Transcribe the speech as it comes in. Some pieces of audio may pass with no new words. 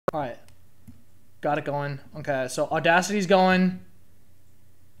Alright. Got it going. Okay, so Audacity's going.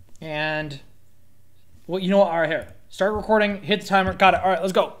 And... well, you know what? Alright, here. Start recording. Hit the timer. Got it. Alright,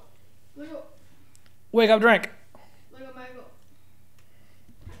 let's go. Wake up, drink.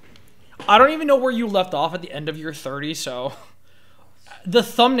 I don't even know where you left off at the end of your 30, so... the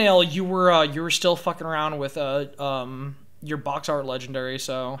thumbnail, you were still fucking around with your box art legendary,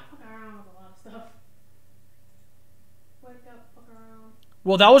 so...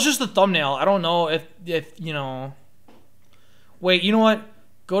 well, that was just the thumbnail. I don't know if you know... wait, you know what?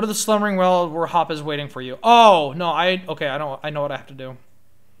 Go to the slumbering well where Hop is waiting for you. Oh, no, okay, I know what I have to do.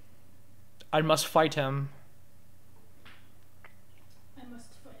 I must fight him. I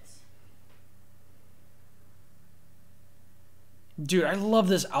must fight. Dude, I love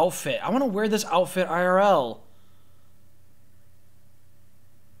this outfit. I want to wear this outfit IRL.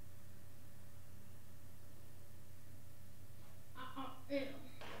 Ew.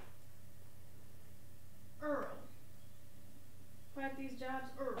 Earl. Fight these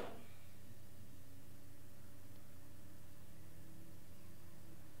jobs, Earl.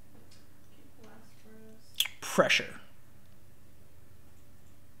 Pressure.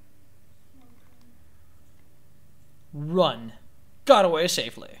 Run. Got away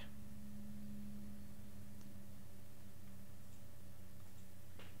safely.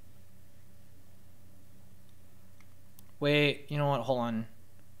 Wait, you know what? Hold on.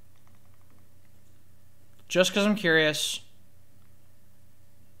 Just because I'm curious.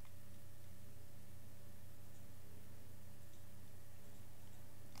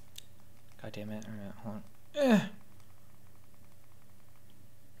 God damn it. Alright, hold on.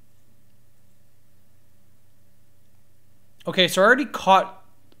 Okay, so I already caught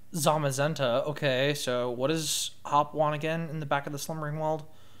Zamazenta. Okay, so what does Hop want again in the back of the slumbering world?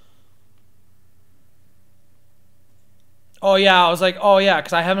 Oh yeah, I was like, oh yeah,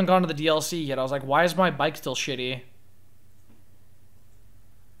 because I haven't gone to the DLC yet. I was like, why is my bike still shitty?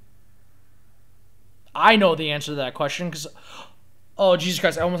 I know the answer to that question, because... oh, Jesus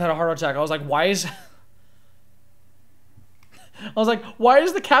Christ, I almost had a heart attack. I was like, why is... I was like, why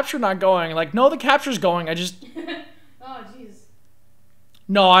is the capture not going? Like, no, the capture's going. I just... oh, jeez.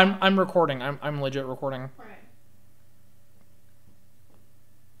 no, I'm recording. I'm legit recording. Right.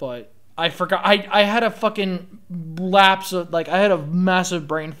 But I forgot. I had a fucking lapse of, like, I had a massive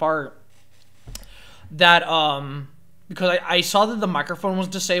brain fart. That, because I saw that the microphone was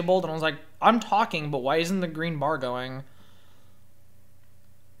disabled, and I was like, I'm talking, but why isn't the green bar going?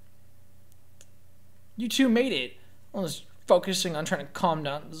 You two made it. I was focusing on trying to calm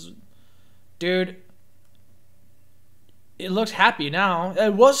down. Dude. It looks happy now.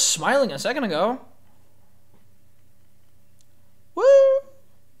 It was smiling a second ago. Woo!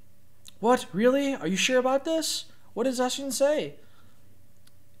 What? Really? Are you sure about this? What does Zacian say?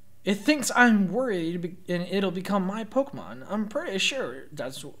 It thinks I'm worried and it'll become my Pokemon. I'm pretty sure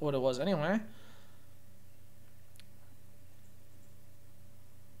that's what it was anyway.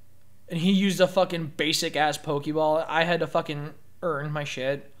 And he used a fucking basic ass Pokeball. I had to fucking earn my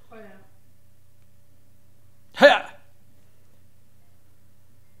shit. Oh, yeah. Ha!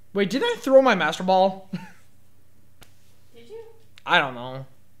 Wait, did I throw my Master Ball? Did you? I don't know.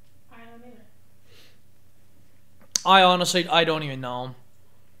 I don't either. I honestly, I don't even know.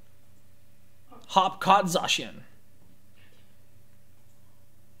 Hop caught Zacian.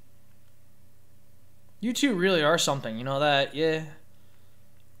 You two really are something, you know that? Yeah.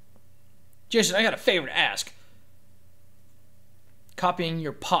 Jason, I got a favor to ask. Copying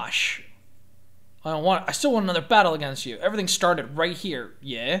your posh. I still want another battle against you. Everything started right here.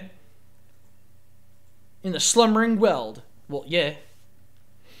 Yeah. In the slumbering weld. Well, yeah.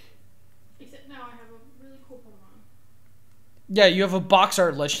 Except now I have a really cool Pokemon. Yeah, you have a box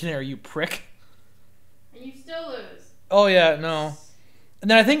art legendary, you prick. And you still lose. Oh yeah, no.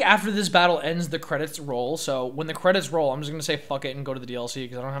 And then I think after this battle ends, the credits roll. So when the credits roll, I'm just gonna say fuck it and go to the DLC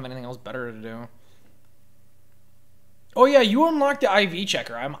because I don't have anything else better to do. Oh yeah, you unlocked the IV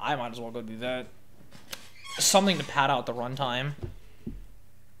checker. I might as well go do that. Something to pad out the runtime.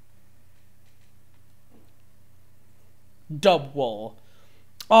 Dub wool.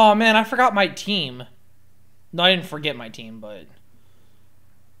 Oh man, I forgot my team. No, I didn't forget my team, but...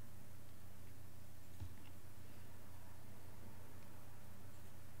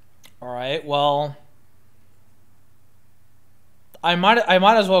 alright, well... I might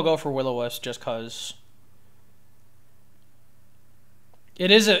as well go for Will-O-Wisp just cause... It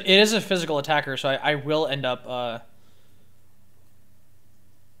is a physical attacker, so I will end up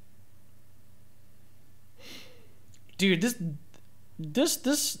dude, this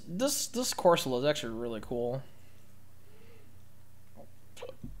Corsola is actually really cool.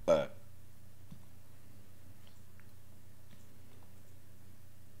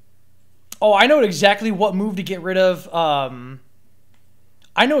 Oh, I know exactly what move to get rid of.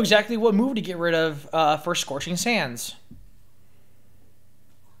 I know exactly what move to get rid of for Scorching Sands.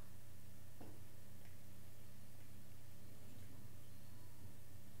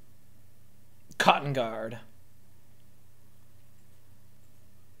 Cotton Guard.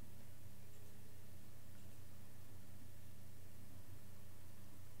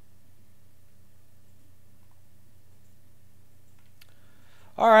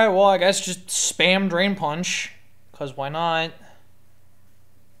 Alright, well, I guess just spam Drain Punch. Because why not?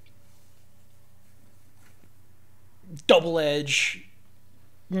 Double Edge.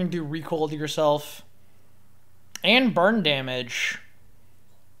 You're going to do recoil to yourself. And burn damage.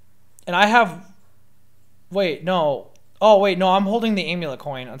 And I have... Wait, no. Oh, wait, no, I'm holding the Amulet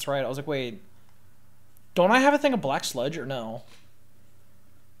Coin. That's right. I was like, wait. Don't I have a thing of Black Sludge or no?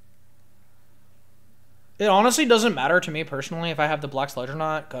 It honestly doesn't matter to me personally if I have the Black Sludge or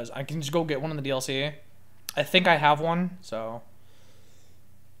not, because I can just go get one in the DLC. I think I have one, so...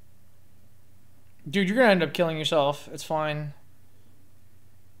 Dude, you're gonna end up killing yourself. It's fine.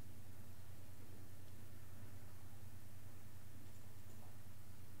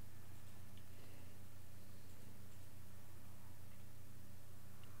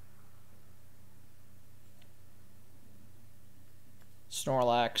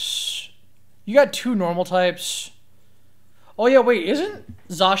 Snorlax. You got 2 normal types. Oh yeah, wait, isn't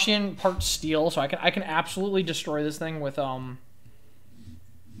Zacian part steel? So I can absolutely destroy this thing with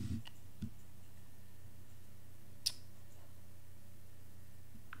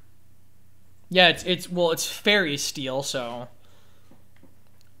Yeah, it's fairy steel, so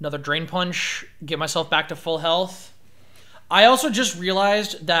another Drain Punch, get myself back to full health. I also just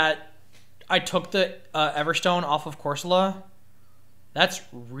realized that I took the Everstone off of Corsola. That's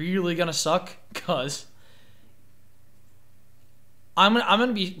really gonna suck, cause I'm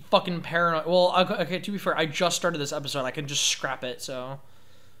gonna be fucking paranoid. Well, okay, to be fair, I just started this episode. I can just scrap it, so.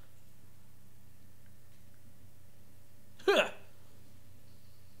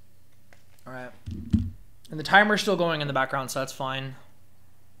 Alright. And the timer's still going in the background, so that's fine.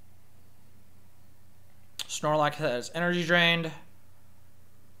 Snorlax has energy drained.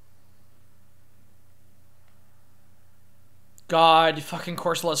 God, fucking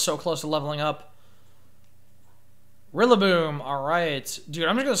Corsola is so close to leveling up. Rillaboom, alright. Dude,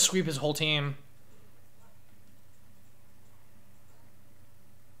 I'm just gonna sweep his whole team.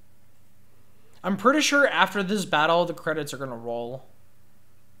 I'm pretty sure after this battle, the credits are gonna roll.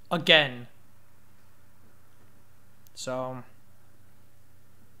 Again. So...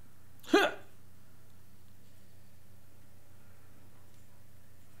 Huh.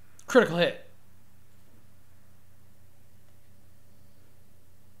 Critical hit.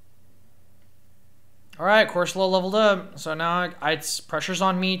 Alright, Corsola leveled up. So now it's pressure's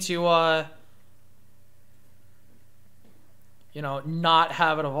on me to, you know, not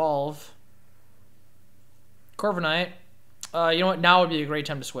have it evolve. Corviknight. You know what? Now would be a great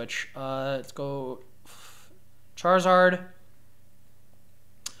time to switch. Let's go Charizard.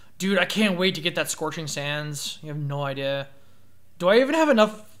 Dude, I can't wait to get that Scorching Sands. You have no idea. Do I even have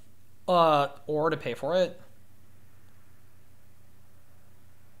enough ore to pay for it?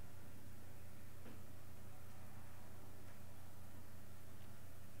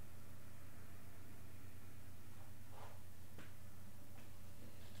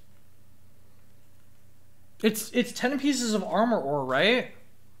 It's 10 pieces of armor ore, right?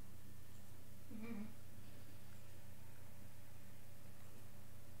 Mm-hmm.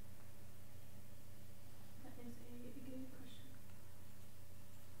 That is a good question.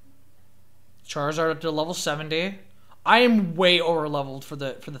 Charizard up to level 70. I am way over leveled for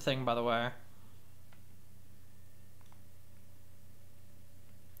the thing, by the way.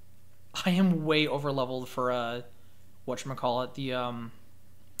 I am way over leveled for whatchamacallit, the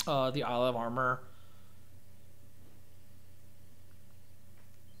Isle of Armor.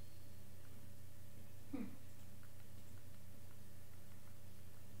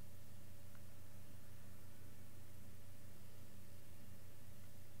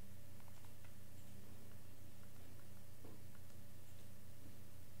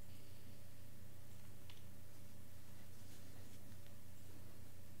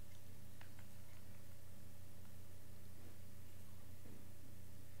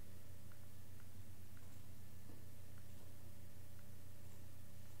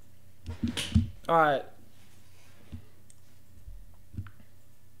 All right.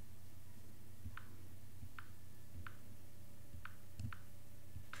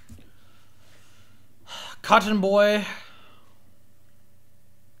 Cotton Boy.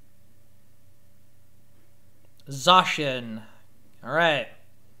 Zacian. All right.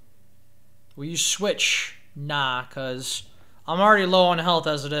 Will you switch? Nah, because I'm already low on health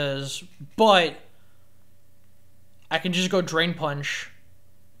as it is. But I can just go Drain Punch.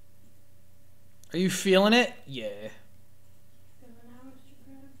 Are you feeling it? Yeah.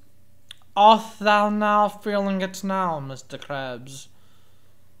 Art thou now feeling it now, Mr. Krabs?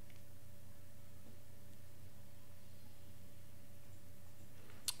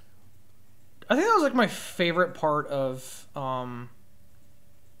 I think that was like my favorite part of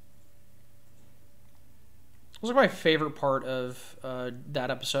it was like my favorite part of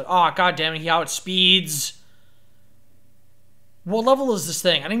that episode. Oh, god damn it, he outspeeds. What level is this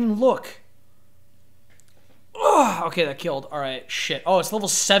thing? I didn't even look. Oh, okay, that killed. Alright, shit. Oh, it's level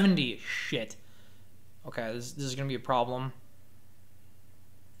 70. Shit. Okay, this is gonna be a problem.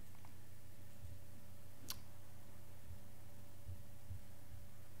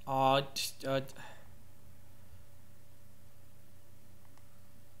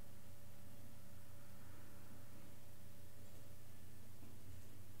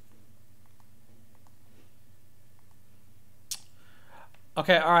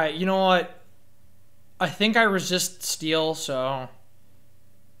 Okay, alright, you know what? I think I resist steel, so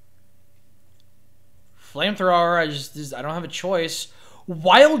flamethrower. I don't have a choice.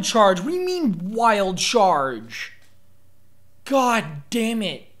 Wild charge. What do you mean wild charge? God damn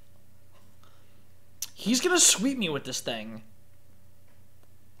it! He's gonna sweep me with this thing.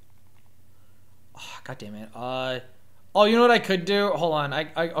 Oh, god damn it. Oh, you know what I could do? Hold on.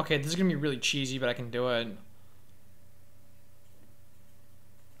 Okay, this is gonna be really cheesy, but I can do it.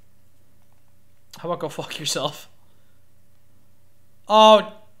 How about go fuck yourself?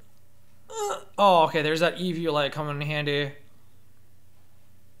 Oh. Oh, okay, there's that Eviolite coming in handy.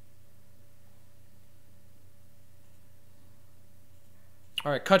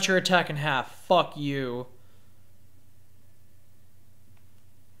 Alright, cut your attack in half. Fuck you.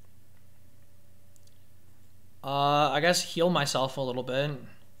 I guess heal myself a little bit.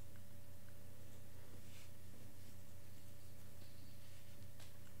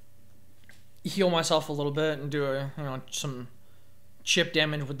 Heal myself a little bit and do some chip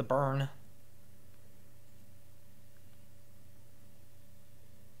damage with the burn.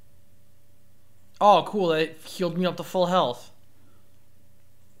 Oh, cool! It healed me up to full health.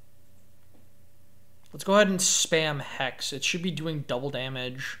 Let's go ahead and spam Hex. It should be doing double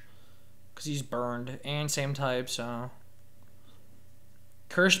damage because he's burned and same type. So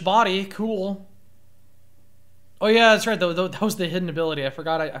Cursed Body, cool. Oh yeah, that's right. That was the hidden ability. I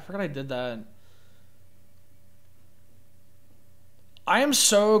forgot I did that. I am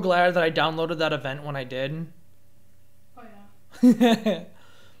so glad that I downloaded that event when I did. Oh yeah.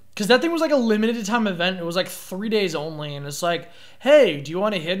 Because that thing was like a limited time event. It was like 3 days only, and it's like, hey, do you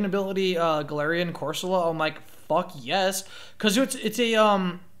want a hidden ability, Galarian Corsola? I'm like, fuck yes, because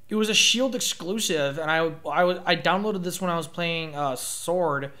it was a Shield exclusive, and I downloaded this when I was playing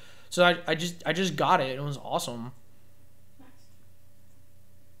Sword, so I just got it. It was awesome. Nice.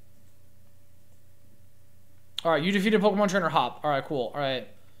 All right, you defeated Pokemon Trainer Hop. All right, cool. All right.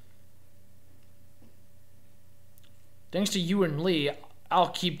 Thanks to you and Lee, I'll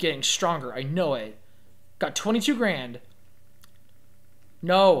keep getting stronger. I know it. Got 22 grand.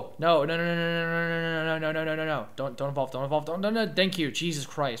 No. Don't evolve. Don't. Thank you. Jesus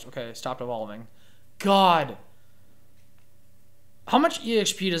Christ. Okay, stopped evolving. God. How much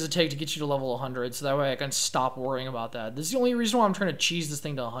EXP does it take to get you to level 100 so that way I can stop worrying about that? This is the only reason why I'm trying to cheese this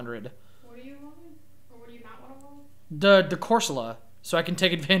thing to 100. What are you evolving? Or what do you not want to evolve? The Corsola, so I can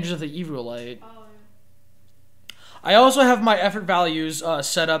take advantage of the Eviolite. Oh, yeah. I also have my effort values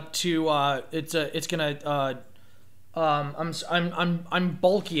set up to it's gonna I'm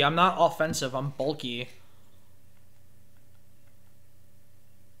bulky. I'm not offensive. I'm bulky.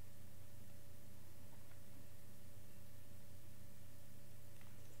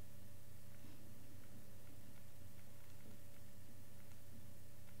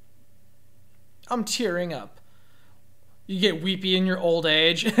 I'm tearing up. You get weepy in your old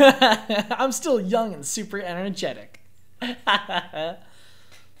age. I'm still young and super energetic.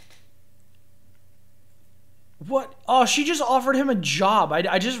 What? Oh, she just offered him a job.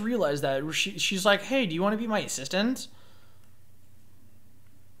 I just realized that. She's like, hey, do you want to be my assistant?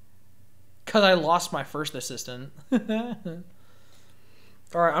 Because I lost my first assistant. Alright,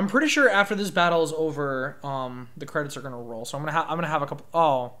 I'm pretty sure after this battle is over, the credits are going to roll. So I'm gonna have a couple...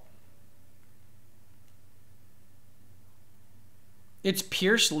 Oh. It's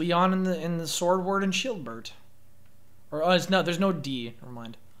Pierce, Leon in the Sword Word, and Shieldbert. Or there's no D. Never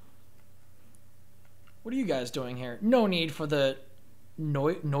mind. What are you guys doing here? No need for the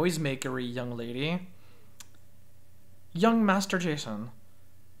noisemakery, young lady. Young Master Jason.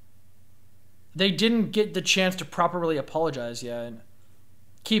 They didn't get the chance to properly apologize yet.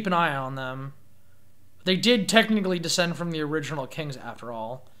 Keep an eye on them. They did technically descend from the original kings after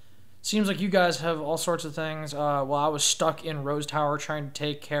all. Seems like you guys have all sorts of things. While I was stuck in Rose Tower trying to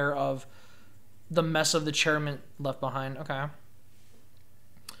take care of the mess of the chairman left behind. Okay.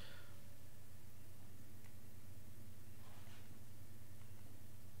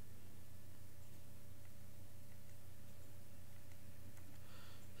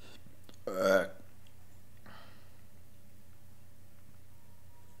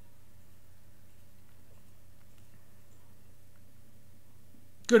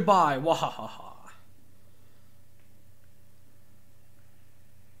 Goodbye. Wahahaha.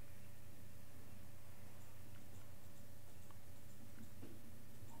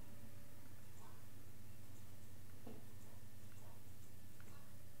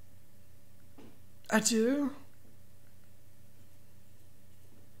 Adieu.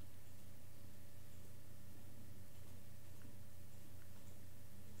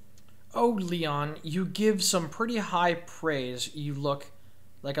 Oh, Leon, you give some pretty high praise. You look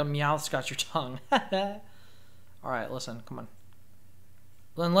like a Meowth's got your tongue. Alright, listen, come on.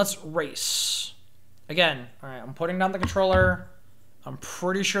 Then let's race. Again, alright, I'm putting down the controller. I'm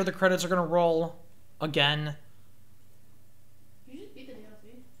pretty sure the credits are gonna roll again. You just beat the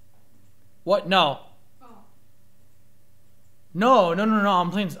DLC. What? No. Oh. No.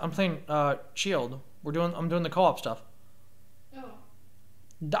 I'm playing Shield. I'm doing the co-op stuff. Oh.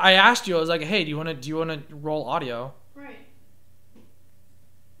 I asked you, I was like, hey, do you wanna roll audio? Right.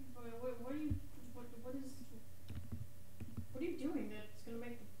 What are you doing that's gonna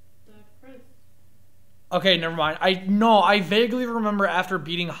make the credits? Okay, never mind. I vaguely remember after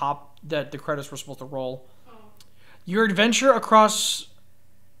beating Hop that the credits were supposed to roll. Oh. Your adventure across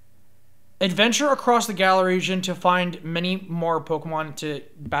the Galar region to find many more Pokemon to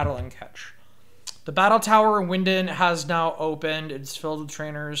battle and catch. The battle tower in Winden has now opened. It's filled with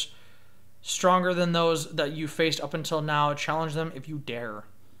trainers stronger than those that you faced up until now. Challenge them if you dare.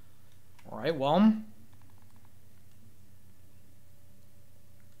 All right, well.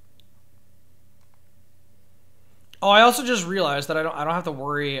 Oh, I also just realized that I don't have to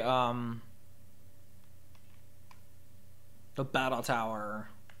worry the battle tower.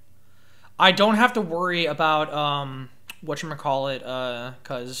 I don't have to worry about whatchamacallit,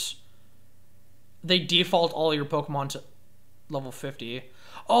 cuz they default all your Pokemon to level 50.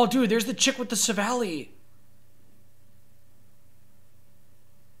 Oh, dude, there's the chick with the Savali.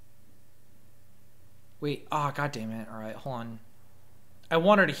 Wait, god damn it. All right, hold on. I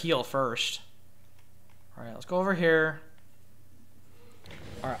want her to heal first. All right, let's go over here.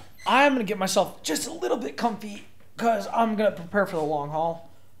 All right, I'm gonna get myself just a little bit comfy because I'm gonna prepare for the long haul.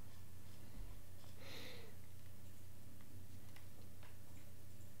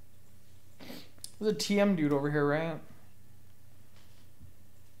 There's a TM dude over here, right?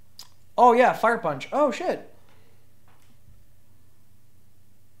 Oh yeah, Fire Punch. Oh shit.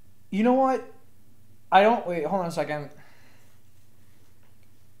 You know what? Wait, hold on a second.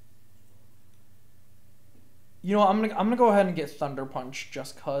 You know what, I'm gonna go ahead and get Thunder Punch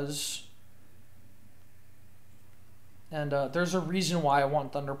just cause. And there's a reason why I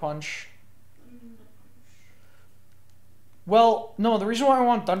want Thunder Punch. Well, no, the reason why I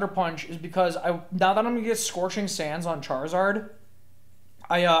want Thunder Punch is because now that I'm gonna get Scorching Sands on Charizard,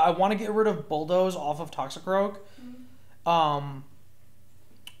 I want to get rid of Bulldoze off of Toxicroak.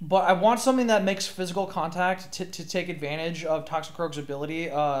 But I want something that makes physical contact to take advantage of Toxicroak's ability.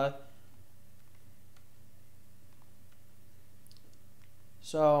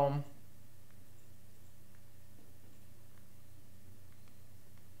 So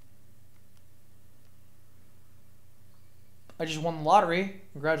I just won the lottery.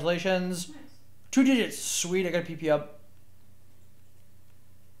 Congratulations. Nice. 2 digits. Sweet, I got a PP up.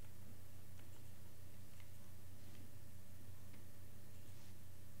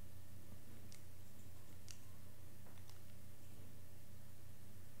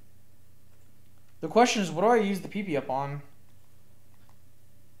 The question is, what do I use the PP up on?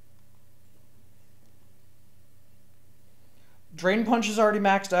 Drain Punch is already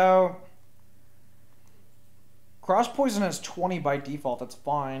maxed out. Cross Poison has 20 by default, that's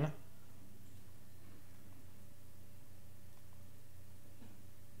fine.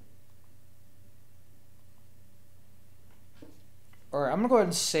 Alright, I'm gonna go ahead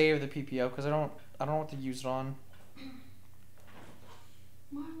and save the PPO because I don't know what to use it on.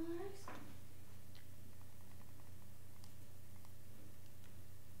 My legs?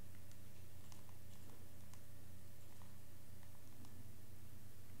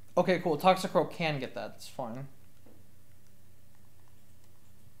 Okay, cool. Toxicroak can get that. That's fine.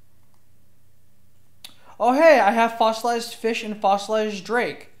 Oh, hey, I have fossilized fish and fossilized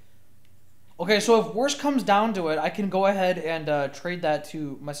drake. Okay, so if worse comes down to it, I can go ahead and trade that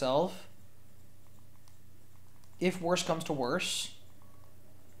to myself. If worse comes to worse.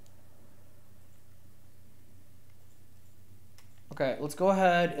 Okay, let's go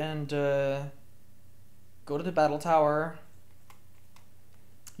ahead and go to the battle tower.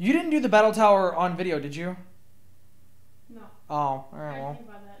 You didn't do the battle tower on video, did you? No. Oh, alright, well. I think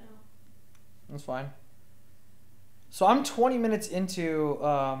about that now. That's fine. So I'm 20 minutes into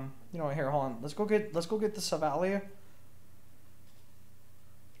you know what, here, hold on. Let's go get the Savali.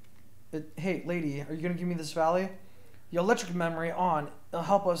 Hey, lady, are you gonna give me this Savali? The electric memory on. It'll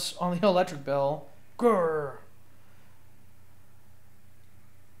help us on the electric bill. Grrr.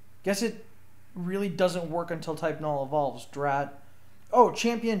 Guess it really doesn't work until type null evolves, drat. Oh,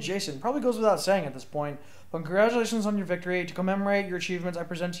 Champion Jason. Probably goes without saying at this point, but congratulations on your victory. To commemorate your achievements, I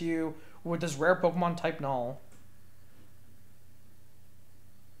present to you with this rare Pokemon type null.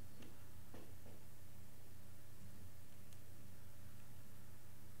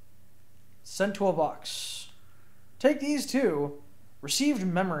 Sent to a box. Take these too. Received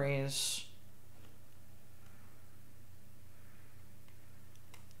memories.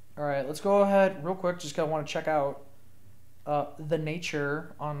 Alright, let's go ahead real quick. Just want to check out the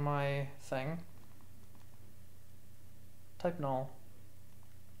nature on my thing. Type null.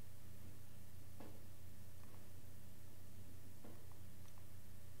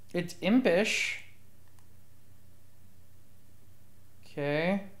 It's impish.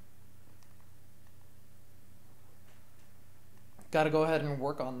 Okay. Gotta go ahead and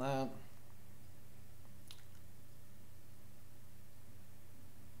work on that.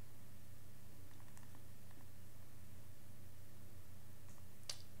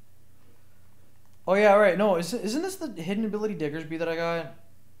 Oh yeah, right. No, isn't this the hidden ability Diggersby that I got?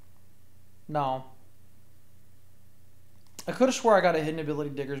 No. I could have swore I got a hidden ability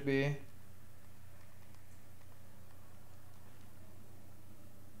Diggersby.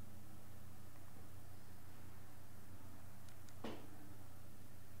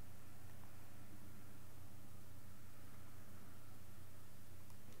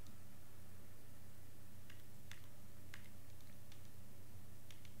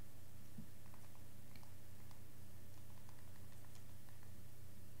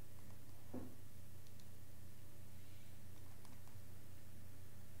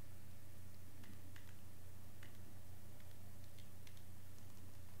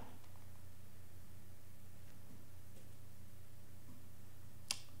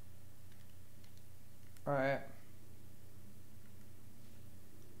 Alright.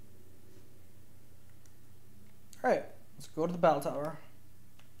 Alright, let's go to the battle tower.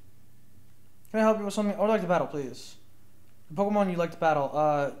 Can I help you with something? I would like to battle, please. The Pokemon you like to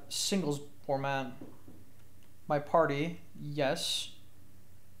battle. Singles format. My party, yes.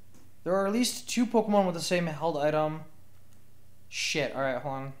 There are at least 2 Pokemon with the same held item. Shit, alright,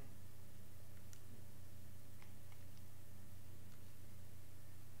 hold on.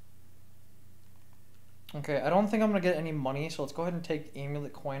 Okay, I don't think I'm gonna get any money, so let's go ahead and take the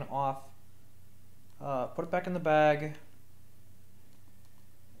amulet coin off. Put it back in the bag.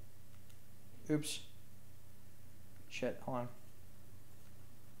 Oops. Shit, hold on.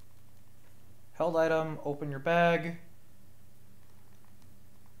 Held item, open your bag.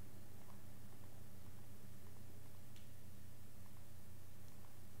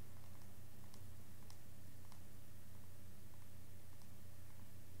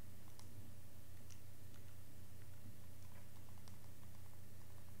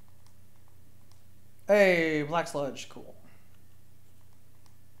 Hey, Black Sludge, cool.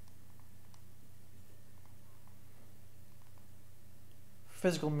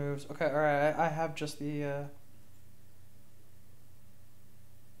 Physical moves. Okay, alright, I have just the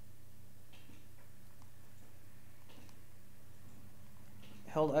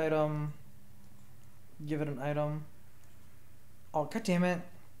held item. Give it an item. Oh, god damn it.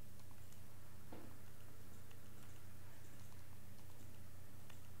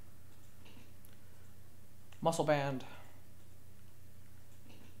 Muscle band.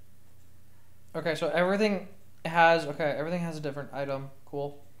 Okay, so everything has a different item.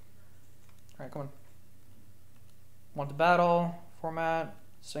 Cool. Alright, come on. Want to battle, format,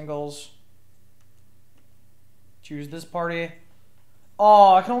 singles. Choose this party.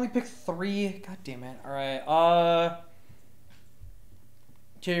 Oh, I can only pick 3. God damn it. Alright,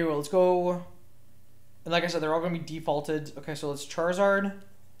 okay, well, let's go. And like I said, they're all gonna be defaulted. Okay, so let's Charizard.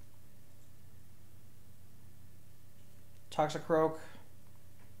 Toxicroak.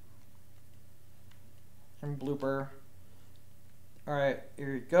 And Blooper. Alright,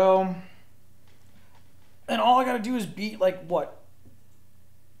 here you go. And all I gotta do is beat, like, what?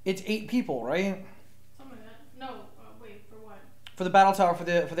 It's 8 people, right? Something like that. No, wait, for what? For the battle tower, for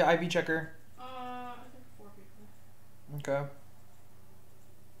the IV checker. I think 4 people. Okay.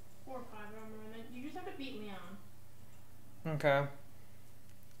 4 or 5, I don't remember. And then you just have to beat Leon. Okay.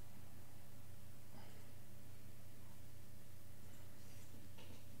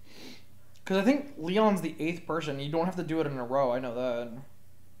 Because I think Leon's the 8th person. You don't have to do it in a row. I know that.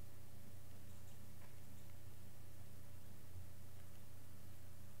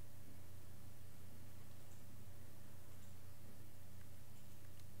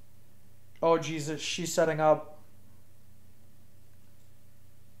 Oh, Jesus. She's setting up.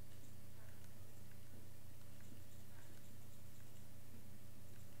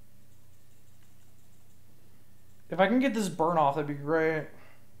 If I can get this burn off, that'd be great.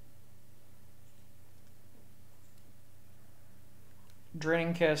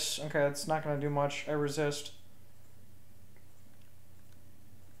 Draining Kiss. Okay, that's not going to do much. I resist.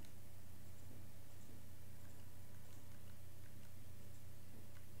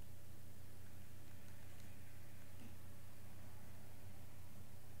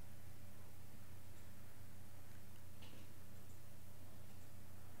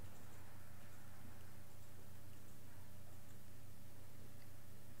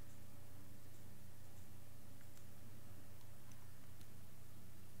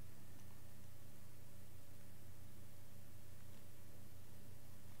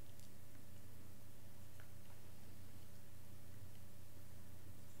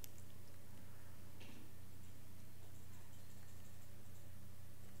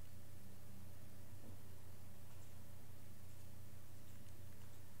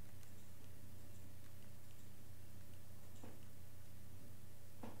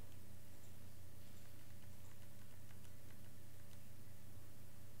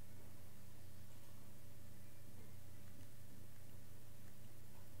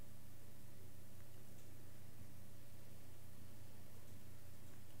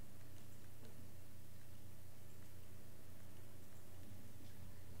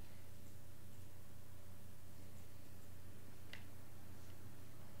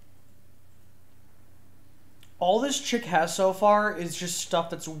 All this chick has so far is just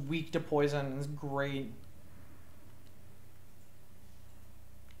stuff that's weak to poison. It's great.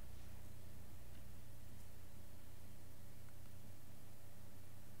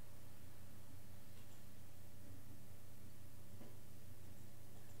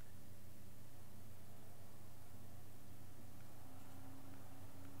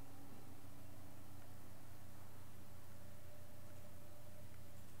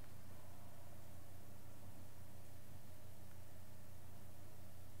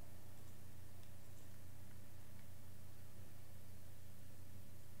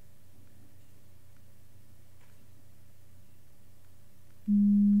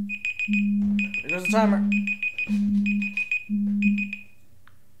 Here goes the timer.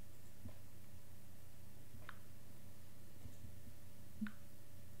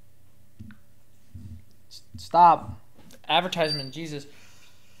 Stop. Advertisement, Jesus.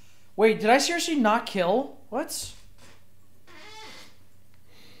 Wait, did I seriously not kill? What?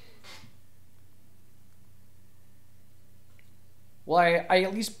 Well, I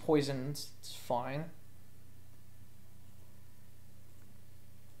at least poisoned. It's fine.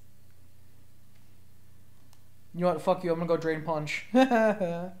 You know what? Fuck you. I'm gonna go Drain Punch.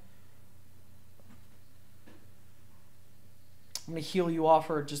 I'm gonna heal you off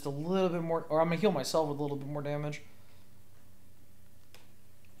for just a little bit more, or I'm gonna heal myself with a little bit more damage.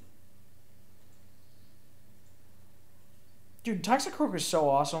 Dude, Toxicroak is so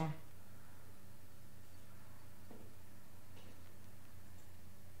awesome.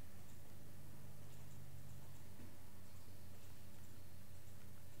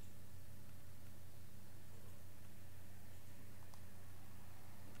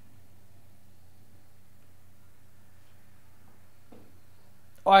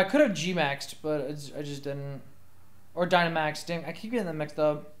 Oh, I could have G-Maxed, but I just didn't. Or Dynamaxed. Dang, I keep getting them mixed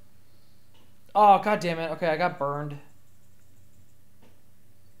up. Oh, god damn it. Okay, I got burned.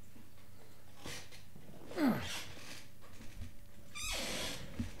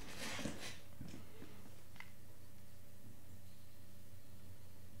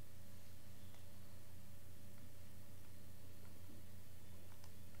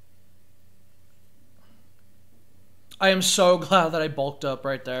 I am so glad that I bulked up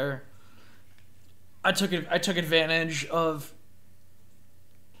right there. I took advantage of.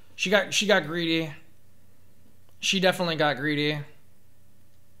 She got greedy. She definitely got greedy.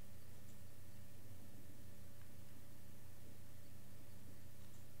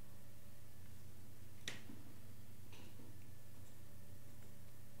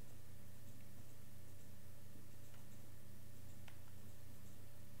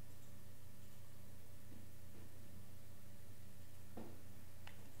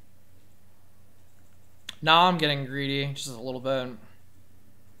 Now I'm getting greedy, just a little bit.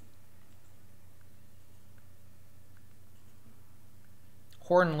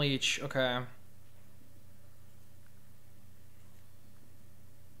 Horn Leech, okay.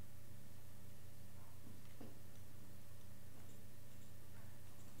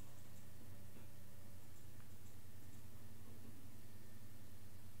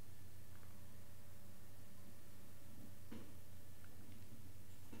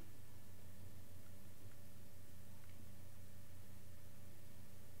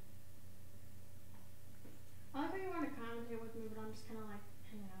 I like how you want to commentate with me, but I'm just kind of like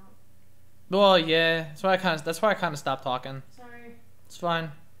hanging out. Well, yeah, that's why I kind of stopped talking. Sorry. It's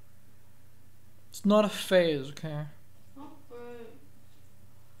fine. It's not a phase, okay? Oh, but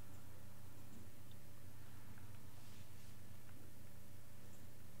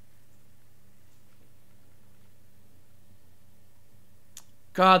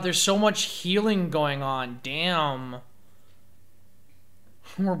God, there's so much healing going on. Damn.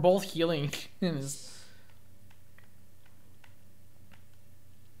 We're both healing.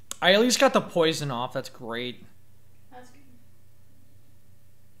 I at least got the poison off. That's great. that's good.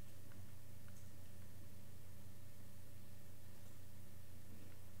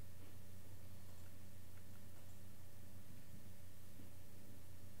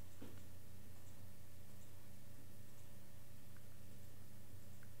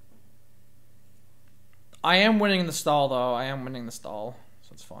 I am winning the stall, though. I am winning the stall, so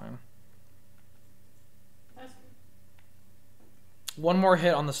it's fine. That's good. One more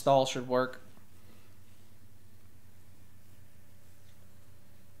hit on the stall should work.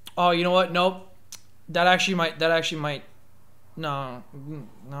 Oh, you know what? Nope. That actually might. No.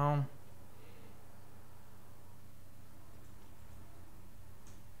 No.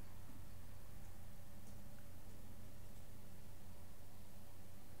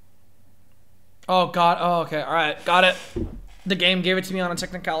 Oh, God. Oh, okay. All right. Got it. The game gave it to me on a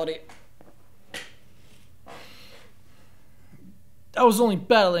technicality. I was only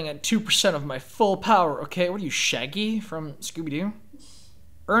battling at 2% of my full power. Okay, what are you, Shaggy from Scooby-Doo?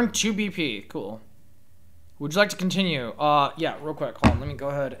 Earn 2 BP. Cool. Would you like to continue? Yeah, real quick. Hold on. Let me go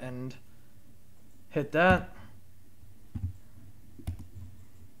ahead and hit that.